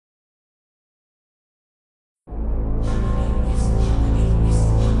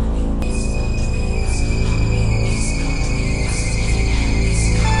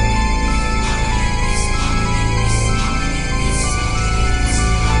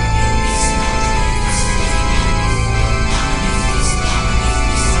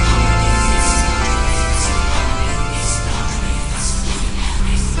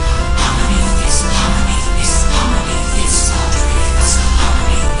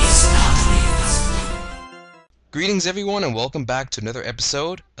Greetings everyone and welcome back to another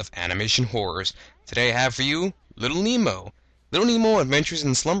episode of Animation Horrors. Today I have for you Little Nemo. Little Nemo Adventures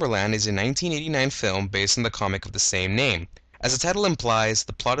in Slumberland is a 1989 film based on the comic of the same name. As the title implies,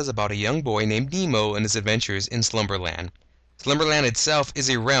 the plot is about a young boy named Nemo and his adventures in Slumberland. Slumberland itself is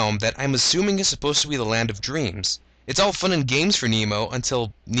a realm that I'm assuming is supposed to be the land of dreams. It's all fun and games for Nemo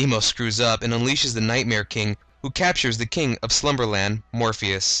until Nemo screws up and unleashes the Nightmare King, who captures the king of Slumberland,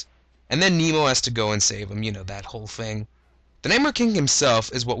 Morpheus. And then Nemo has to go and save him, that whole thing. The Nightmare King himself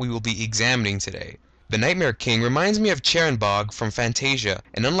is what we will be examining today. The Nightmare King reminds me of Charenbog from Fantasia,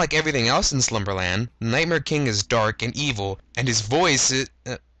 and unlike everything else in Slumberland, the Nightmare King is dark and evil, and his voice is...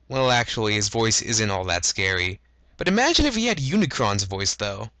 well, actually, his voice isn't all that scary. But imagine if he had Unicron's voice,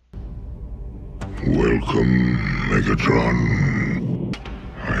 though. Welcome, Megatron.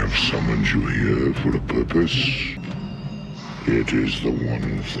 I have summoned you here for a purpose. It is the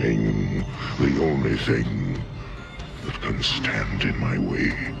one thing, the only thing, that can stand in my way.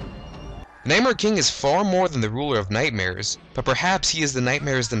 The Nightmare King is far more than the ruler of nightmares, but perhaps he is the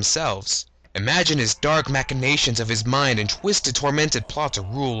nightmares themselves. Imagine his dark machinations of his mind and twisted, tormented plot to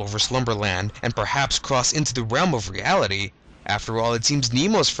rule over Slumberland, and perhaps cross into the realm of reality. After all, it seems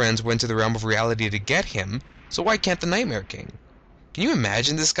Nemo's friends went to the realm of reality to get him, so why can't the Nightmare King? Can you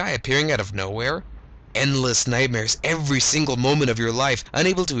imagine this guy appearing out of nowhere? Endless nightmares every single moment of your life,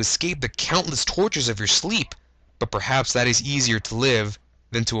 unable to escape the countless tortures of your sleep. But perhaps that is easier to live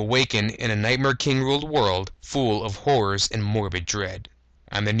than to awaken in a Nightmare King-ruled world full of horrors and morbid dread.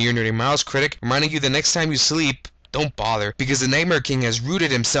 I'm the Near Nerdy Mouse Critic, reminding you the next time you sleep, don't bother, because the Nightmare King has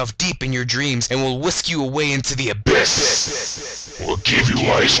rooted himself deep in your dreams and will whisk you away into the abyss. Or give you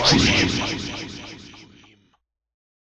ice cream.